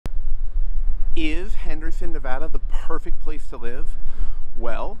Is Henderson, Nevada the perfect place to live?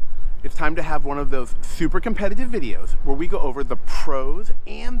 Well, it's time to have one of those super competitive videos where we go over the pros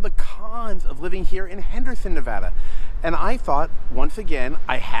and the cons of living here in Henderson, Nevada. And I thought, once again,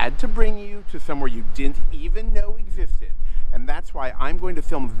 I had to bring you to somewhere you didn't even know existed. And that's why I'm going to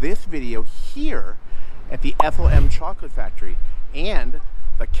film this video here at the Ethel Chocolate Factory and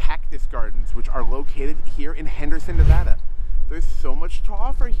the Cactus Gardens, which are located here in Henderson, Nevada. There's so much to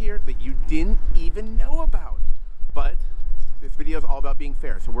offer here that you didn't even know about. But this video is all about being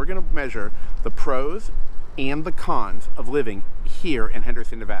fair. So we're going to measure the pros and the cons of living here in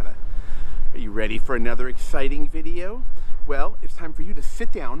Henderson, Nevada. Are you ready for another exciting video? Well, it's time for you to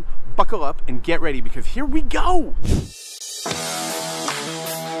sit down, buckle up, and get ready because here we go!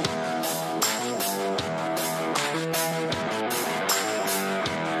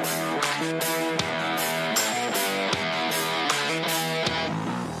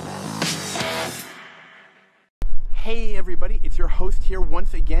 Hey everybody, it's your host here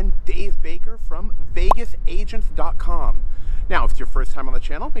once again, Dave Baker from VegasAgents.com. Now, if it's your first time on the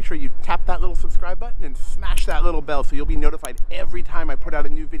channel, make sure you tap that little subscribe button and smash that little bell so you'll be notified every time I put out a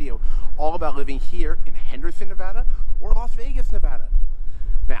new video all about living here in Henderson, Nevada or Las Vegas, Nevada.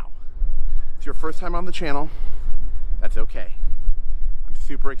 Now, if it's your first time on the channel, that's okay. I'm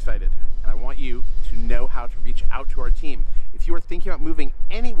super excited and I want you to know how to reach out to our team. If you are thinking about moving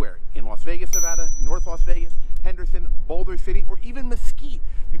anywhere in Las Vegas, Nevada, North Las Vegas, Henderson, Boulder City, or even Mesquite,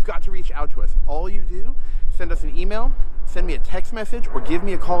 you've got to reach out to us. All you do, send us an email, send me a text message, or give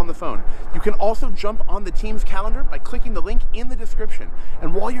me a call on the phone. You can also jump on the team's calendar by clicking the link in the description.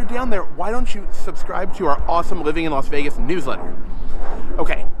 And while you're down there, why don't you subscribe to our awesome Living in Las Vegas newsletter?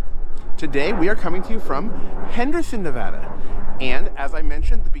 Okay, today we are coming to you from Henderson, Nevada. And as I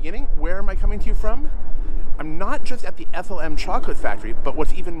mentioned at the beginning, where am I coming to you from? I'm not just at the Ethel Chocolate Factory, but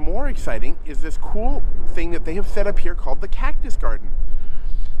what's even more exciting is this cool thing that they have set up here called the Cactus Garden.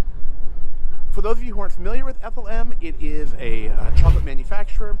 For those of you who aren't familiar with Ethel, it is a chocolate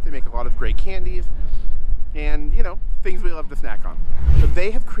manufacturer. They make a lot of great candies and, you know, things we love to snack on. So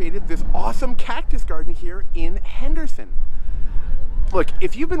they have created this awesome cactus garden here in Henderson. Look,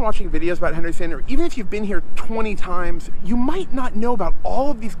 if you've been watching videos about Henderson, or even if you've been here 20 times, you might not know about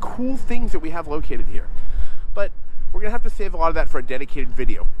all of these cool things that we have located here. But we're gonna have to save a lot of that for a dedicated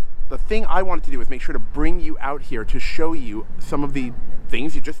video. The thing I wanted to do is make sure to bring you out here to show you some of the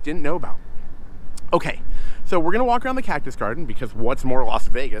things you just didn't know about. Okay, so we're gonna walk around the Cactus Garden because what's more Las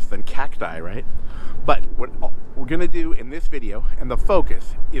Vegas than cacti, right? But what we're gonna do in this video, and the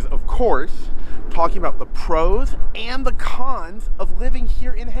focus, is of course talking about the pros and the cons of living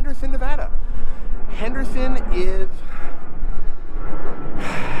here in Henderson, Nevada. Henderson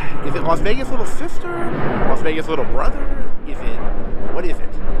is it Las Vegas' little sister? Las Vegas' little brother? What is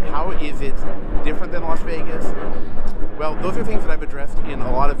it? How is it different than Las Vegas? Well, those are things that I've addressed in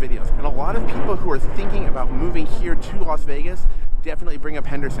a lot of videos. And a lot of people who are thinking about moving here to Las Vegas definitely bring up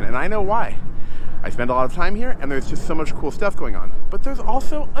Henderson. And I know why. I spend a lot of time here and there's just so much cool stuff going on. But there's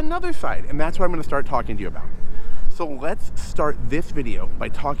also another side, and that's what I'm going to start talking to you about. So let's start this video by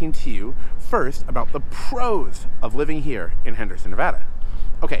talking to you first about the pros of living here in Henderson, Nevada.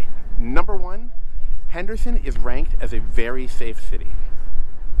 Okay, number one, Henderson is ranked as a very safe city.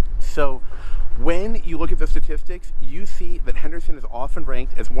 So when you look at the statistics, you see that Henderson is often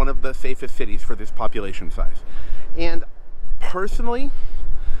ranked as one of the safest cities for this population size. And personally,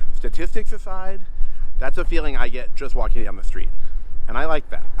 statistics aside, that's a feeling I get just walking down the street. And I like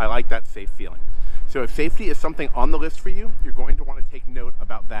that. I like that safe feeling. So if safety is something on the list for you, you're going to want to take note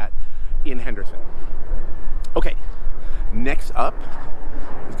about that in Henderson. Okay, next up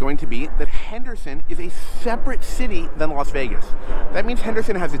is going to be that Henderson is a separate city than Las Vegas. That means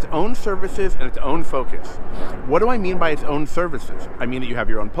Henderson has its own services and its own focus. What do I mean by its own services? I mean that you have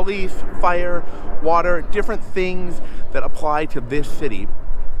your own police, fire, water, different things that apply to this city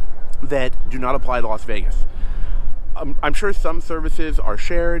that do not apply to Las Vegas. I'm sure some services are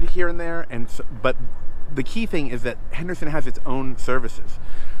shared here and there, but the key thing is that Henderson has its own services.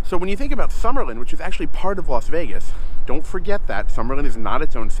 So when you think about Summerlin, which is actually part of Las Vegas, don't forget that Summerlin is not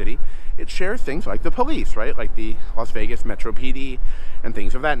its own city. It shares things like the police, right? Like the Las Vegas Metro PD and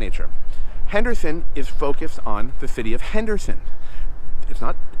things of that nature. Henderson is focused on the city of Henderson. It's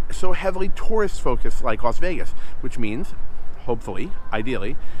not so heavily tourist focused like Las Vegas, which means, hopefully,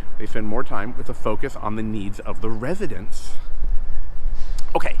 ideally, they spend more time with a focus on the needs of the residents.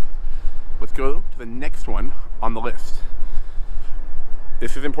 Okay, let's go to the next one on the list.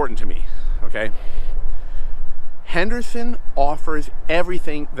 This is important to me, okay? Henderson offers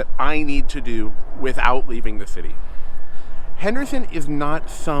everything that I need to do without leaving the city. Henderson is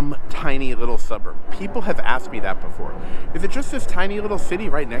not some tiny little suburb. People have asked me that before. Is it just this tiny little city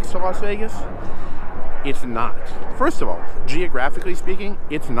right next to Las Vegas? It's not. First of all, geographically speaking,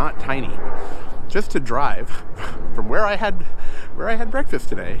 it's not tiny. Just to drive from where I had breakfast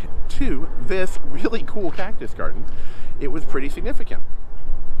today to this really cool Cactus Garden, it was pretty significant.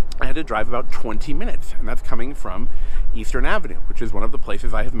 I had to drive about 20 minutes, and that's coming from Eastern Avenue, which is one of the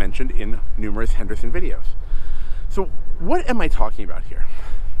places I have mentioned in numerous Henderson videos. So what am I talking about here?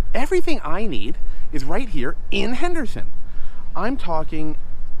 Everything I need is right here in Henderson. I'm talking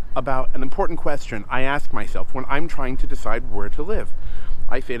about an important question I ask myself when I'm trying to decide where to live.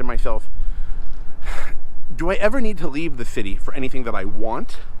 I say to myself, do I ever need to leave the city for anything that I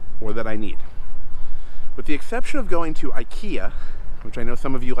want or that I need? With the exception of going to IKEA, which I know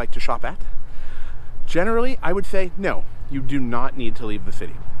some of you like to shop at, generally I would say no, you do not need to leave the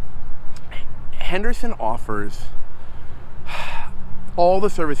city. Henderson offers all the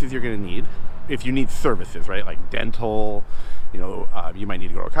services you're going to need if you need services, right? Like dental, you might need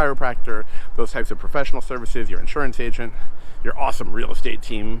to go to a chiropractor, those types of professional services, your insurance agent, your awesome real estate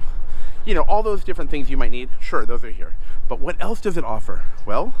team, all those different things you might need. Sure, those are here. But what else does it offer?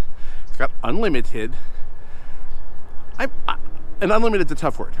 Well, it's got unlimited. And unlimited's a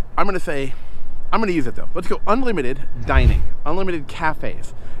tough word. I'm going to use it though. Let's go unlimited dining, unlimited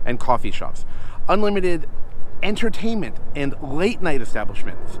cafes and coffee shops, unlimited entertainment and late night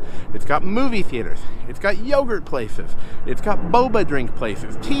establishments. It's got movie theaters. It's got yogurt places. It's got boba drink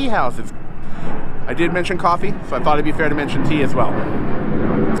places, tea houses. I did mention coffee, so I thought it'd be fair to mention tea as well.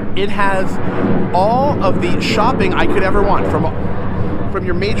 It has all of the shopping I could ever want, from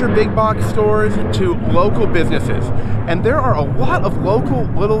your major big box stores to local businesses. And there are a lot of local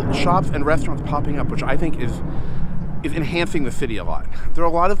little shops and restaurants popping up, which I think is enhancing the city a lot. There are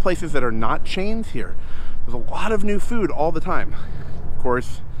a lot of places that are not chains here. There's a lot of new food all the time. Of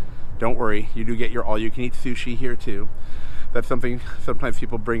course, don't worry, you do get your all-you-can-eat sushi here too. That's something sometimes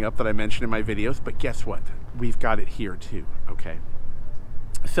people bring up that I mention in my videos, but guess what? We've got it here too, okay?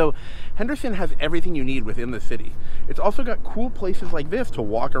 So Henderson has everything you need within the city. It's also got cool places like this to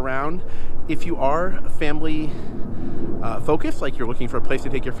walk around. If you are family focused, like you're looking for a place to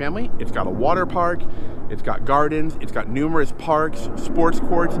take your family, it's got a water park, it's got gardens, it's got numerous parks, sports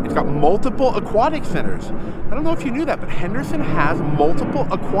courts, it's got multiple aquatic centers. I don't know if you knew that, but Henderson has multiple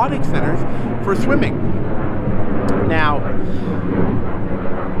aquatic centers for swimming. Now,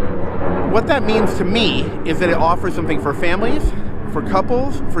 what that means to me is that it offers something for families, for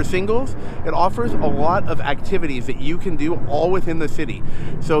couples, for singles. It offers a lot of activities that you can do all within the city,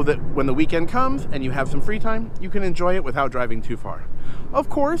 so that when the weekend comes and you have some free time, you can enjoy it without driving too far. Of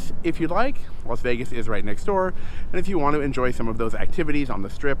course, if you'd like, Las Vegas is right next door, and if you want to enjoy some of those activities on the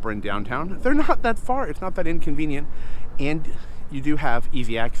Strip or in downtown, they're not that far, it's not that inconvenient, and you do have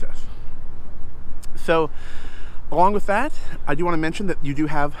easy access. So, along with that, I do want to mention that you do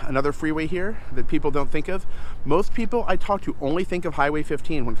have another freeway here that people don't think of. Most people I talk to only think of Highway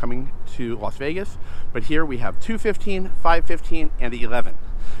 15 when coming to Las Vegas, but here we have 215, 515, and 11.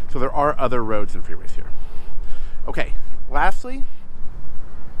 So there are other roads and freeways here. Okay, lastly,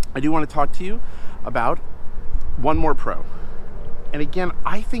 I do want to talk to you about one more pro. And again,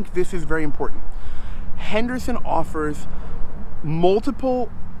 I think this is very important. Henderson offers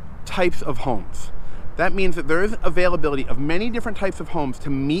multiple types of homes. That means that there is availability of many different types of homes to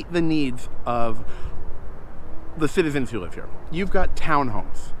meet the needs of the citizens who live here. You've got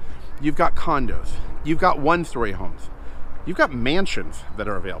townhomes, you've got condos, you've got one-story homes, you've got mansions that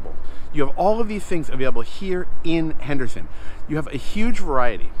are available. You have all of these things available here in Henderson. You have a huge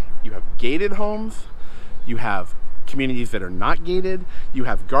variety. You have gated homes, you have communities that are not gated, you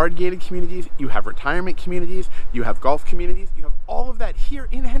have guard-gated communities, you have retirement communities, you have golf communities, you have all of that here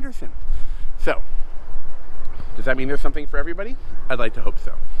in Henderson. So, does that mean there's something for everybody? I'd like to hope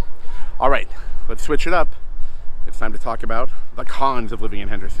so. All right, let's switch it up. It's time to talk about the cons of living in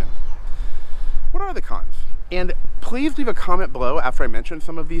Henderson. What are the cons? And please leave a comment below after I mention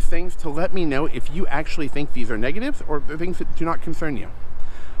some of these things to let me know if you actually think these are negatives or things that do not concern you.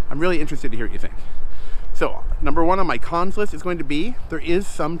 I'm really interested to hear what you think. So, number one on my cons list is going to be, there is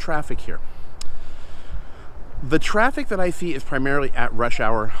some traffic here. The traffic that I see is primarily at rush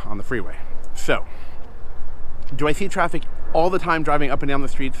hour on the freeway. So, do I see traffic all the time driving up and down the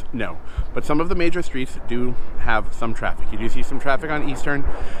streets? No. But some of the major streets do have some traffic. You do see some traffic on Eastern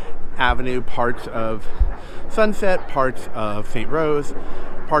Avenue, parts of Sunset, parts of St. Rose,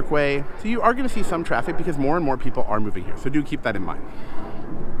 Parkway. So you are going to see some traffic because more and more people are moving here. So do keep that in mind.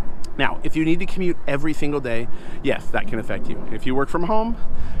 Now, if you need to commute every single day, yes, that can affect you. If you work from home,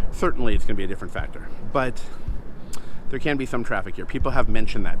 certainly it's going to be a different factor. But there can be some traffic here. People have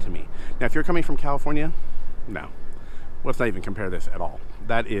mentioned that to me. Now, if you're coming from California, no. Let's not even compare this at all.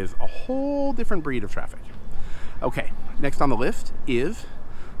 That is a whole different breed of traffic. Okay, next on the list is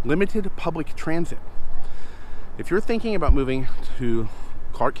limited public transit. If you're thinking about moving to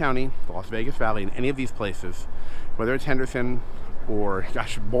Clark County, the Las Vegas Valley, and any of these places, whether it's Henderson or,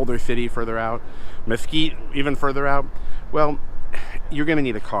 gosh, Boulder City further out, Mesquite even further out, well, you're going to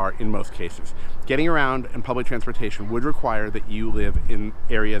need a car in most cases. Getting around in public transportation would require that you live in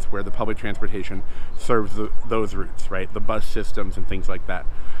areas where the public transportation serves those routes, right? The bus systems and things like that.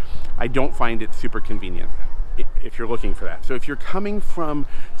 I don't find it super convenient if you're looking for that. So if you're coming from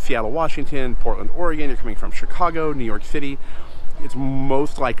Seattle, Washington, Portland, Oregon, you're coming from Chicago, New York City, it's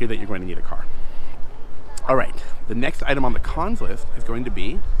most likely that you're going to need a car. All right, the next item on the cons list is going to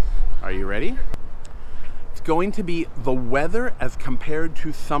be, are you ready? It's going to be the weather as compared to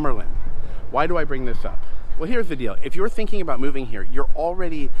Summerlin. Why do I bring this up? Well, here's the deal. If you're thinking about moving here, you're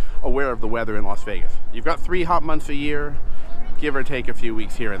already aware of the weather in Las Vegas. You've got 3 hot months a year, give or take a few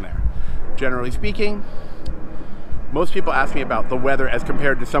weeks here and there. Generally speaking, most people ask me about the weather as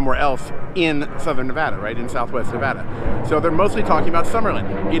compared to somewhere else in southern Nevada, right, in southwest Nevada. So they're mostly talking about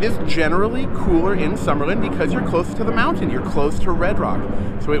Summerlin. It is generally cooler in Summerlin because you're close to the mountain, you're close to Red Rock.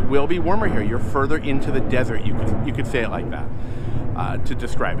 So it will be warmer here. You're further into the desert, you could say it like that to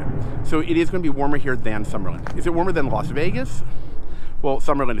describe it. So it is going to be warmer here than Summerlin. Is it warmer than Las Vegas? Well,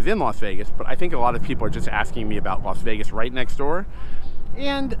 Summerlin is in Las Vegas, but I think a lot of people are just asking me about Las Vegas right next door.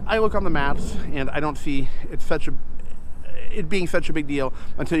 And I look on the maps and I don't see it being such a big deal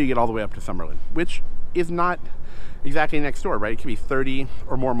until you get all the way up to Summerlin, which is not exactly next door, right? It could be 30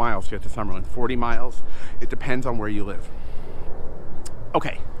 or more miles to get to Summerlin, 40 miles. It depends on where you live.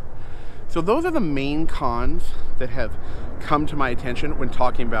 Okay, so those are the main cons that have come to my attention when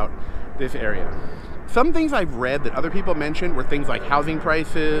talking about this area. Some things I've read that other people mentioned were things like housing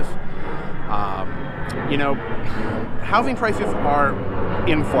prices. You know, housing prices are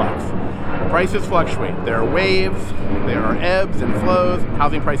in flux. Prices fluctuate. There are waves, there are ebbs and flows.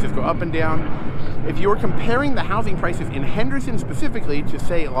 Housing prices go up and down. If you're comparing the housing prices in Henderson specifically to,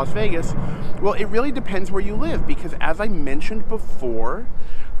 say, Las Vegas, well, it really depends where you live, because as I mentioned before,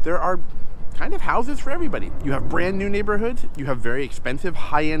 there are kind of houses for everybody. You have brand new neighborhoods, you have very expensive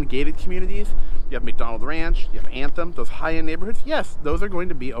high-end gated communities, you have McDonald Ranch, you have Anthem, those high-end neighborhoods. Yes, those are going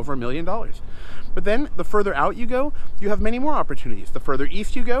to be over $1 million. But then the further out you go, you have many more opportunities. The further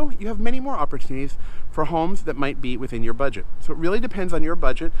east you go, you have many more opportunities for homes that might be within your budget. So it really depends on your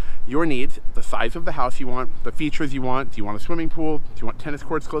budget, your needs, the size of the house you want, the features you want. Do you want a swimming pool? Do you want tennis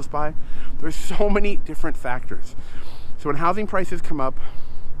courts close by? There's so many different factors. So when housing prices come up,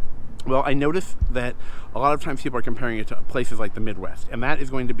 well, I notice that a lot of times people are comparing it to places like the Midwest, and that is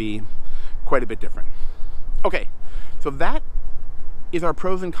going to be quite a bit different. Okay, so that is our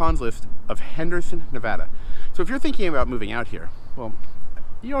pros and cons list of Henderson, Nevada. So if you're thinking about moving out here, well,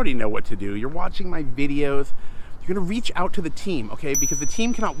 you already know what to do. You're watching my videos. You're gonna reach out to the team, okay? Because the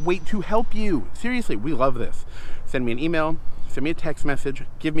team cannot wait to help you. Seriously, we love this. Send me an email, send me a text message,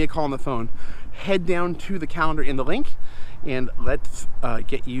 give me a call on the phone, head down to the calendar in the link, and let's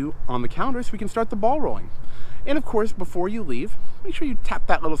get you on the calendar so we can start the ball rolling. And of course, before you leave, make sure you tap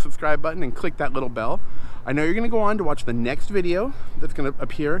that little subscribe button and click that little bell. I know you're gonna go on to watch the next video that's gonna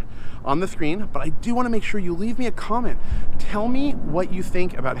appear on the screen, but I do wanna make sure you leave me a comment. Tell me what you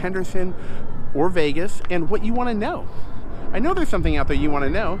think about Henderson or Vegas and what you wanna know. I know there's something out there you wanna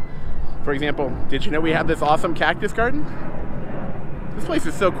know. For example, did you know we have this awesome cactus garden? This place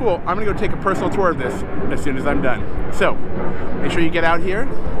is so cool. I'm gonna go take a personal tour of this as soon as I'm done. So, make sure you get out here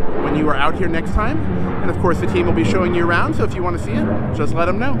when you are out here next time. And of course, the team will be showing you around, so if you want to see it, just let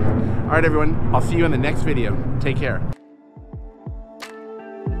them know. All right, everyone, I'll see you in the next video. Take care.